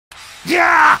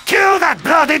Yeah, kill that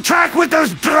bloody track with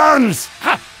those drums!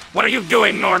 Huh, what are you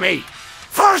doing, Normie?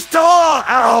 First of all,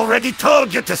 I already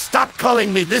told you to stop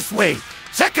calling me this way.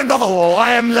 Second of all,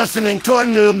 I am listening to a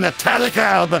new Metallica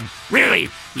album. Really?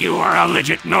 You are a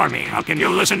legit Normie. How can you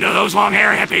listen to those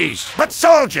long-hair hippies? But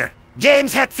Soldier,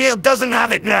 James Hetfield doesn't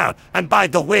have it now. And by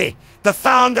the way, the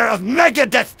founder of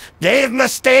Megadeth, Dave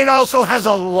Mustaine, also has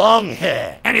a long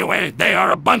hair. Anyway, they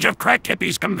are a bunch of cracked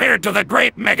hippies compared to the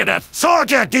great Megadeth.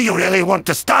 Soldier, do you really want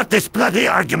to start this bloody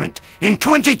argument in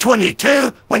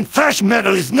 2022 when thrash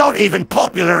metal is not even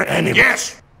popular anymore?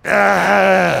 Yes!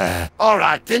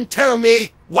 Alright, then tell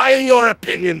me, why in your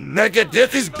opinion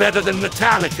Megadeth is better than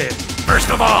Metallica?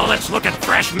 First of all, let's look at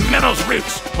thrash metal's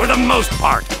roots. For the most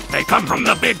part, they come from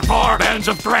the big four bands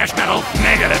of thrash metal: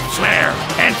 Megadeth, Slayer,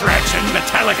 Anthrax, and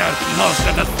Metallica. Most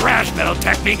of the thrash metal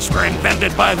techniques were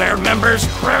invented by their members,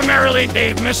 primarily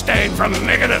Dave Mustaine from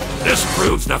Megadeth. This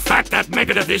proves the fact that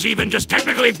Megadeth is even just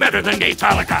technically better than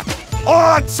Metallica.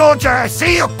 Alright, Soldier, I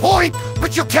see your point,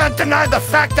 but you can't deny the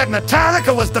fact that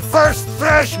Metallica was the first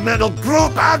thrash metal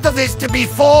group out of this to be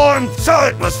formed. So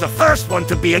it was the first one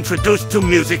to be introduced to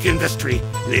music industry,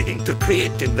 leading to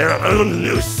creating their own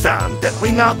new sound that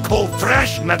we now call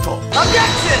thrash metal.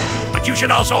 Objection! But you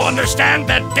should also understand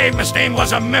that Dave Mustaine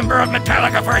was a member of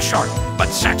Metallica for a short, but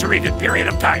saturated period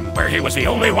of time where he was the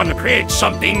only one to create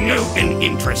something new and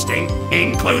interesting,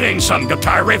 including some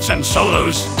guitar riffs and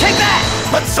solos. Take that!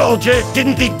 But Soldier,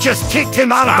 didn't he just kick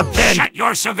him out of the band? Shut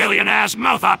your civilian-ass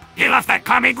mouth up! He left that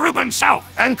commie group himself!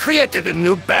 And created a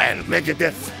new band,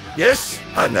 Megadeth. Yes?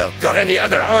 I know. Got any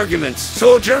other arguments,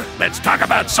 Soldier? Let's talk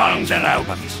about songs and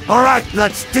albums. Alright,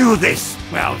 let's do this.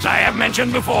 Well, as I have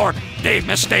mentioned before, Dave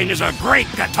Mustaine is a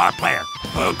great guitar player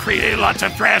who created lots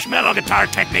of thrash metal guitar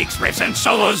techniques, riffs, and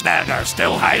solos that are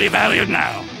still highly valued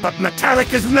now. But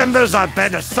Metallica's members are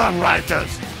better songwriters,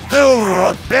 who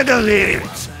wrote better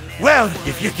lyrics. Well,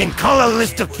 if you can call a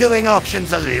list of killing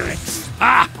options a lyrics.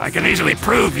 Ah, I can easily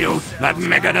prove you that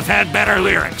Megadeth had better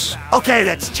lyrics. Okay,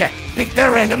 let's check. Pick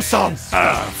their random song.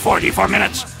 44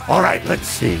 minutes. Alright, let's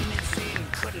see.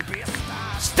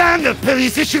 Standard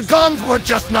police issue guns were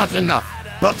just not enough.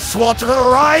 But SWAT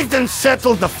arrived and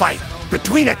settled the fight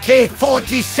between a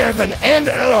K-47 and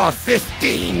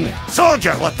LR-15.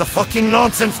 Soldier, what the fucking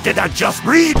nonsense did I just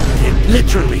read? It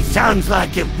literally sounds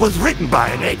like it was written by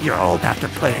an 8-year-old after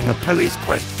playing a Police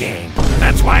Quest game.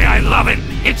 That's why I love it.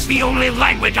 It's the only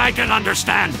language I can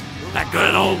understand. That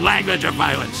good old language of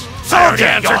violence. Soldier, I already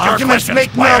answered your questions. make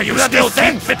Why no are you still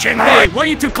bloody keep sense. bitching? Hey, what are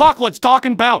you two cocklets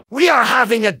talking about? We are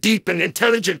having a deep and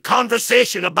intelligent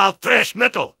conversation about thrash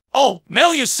metal. Oh,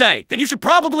 Mel, you say? Then you should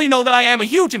probably know that I am a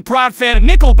huge and proud fan of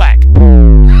Nickelback.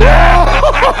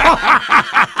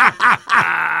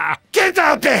 Get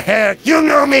out of here! You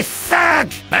know me,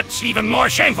 fag! That's even more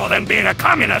shameful than being a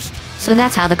communist. So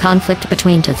that's how the conflict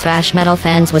between two thrash metal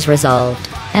fans was resolved.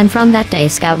 And from that day,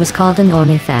 Scout was called a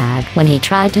normie fag when he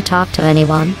tried to talk to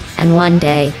anyone, and one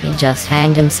day, he just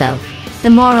hanged himself. The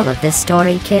moral of this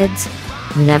story, kids?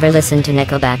 Never listen to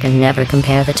Nickelback and never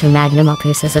compare the two magnum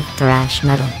opuses of thrash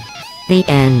metal. The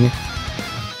end.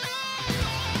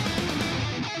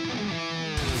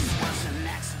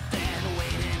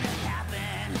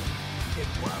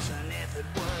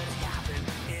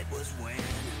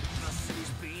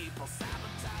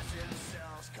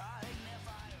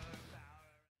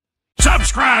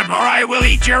 Subscribe or I will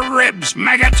eat your ribs,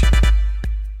 maggot!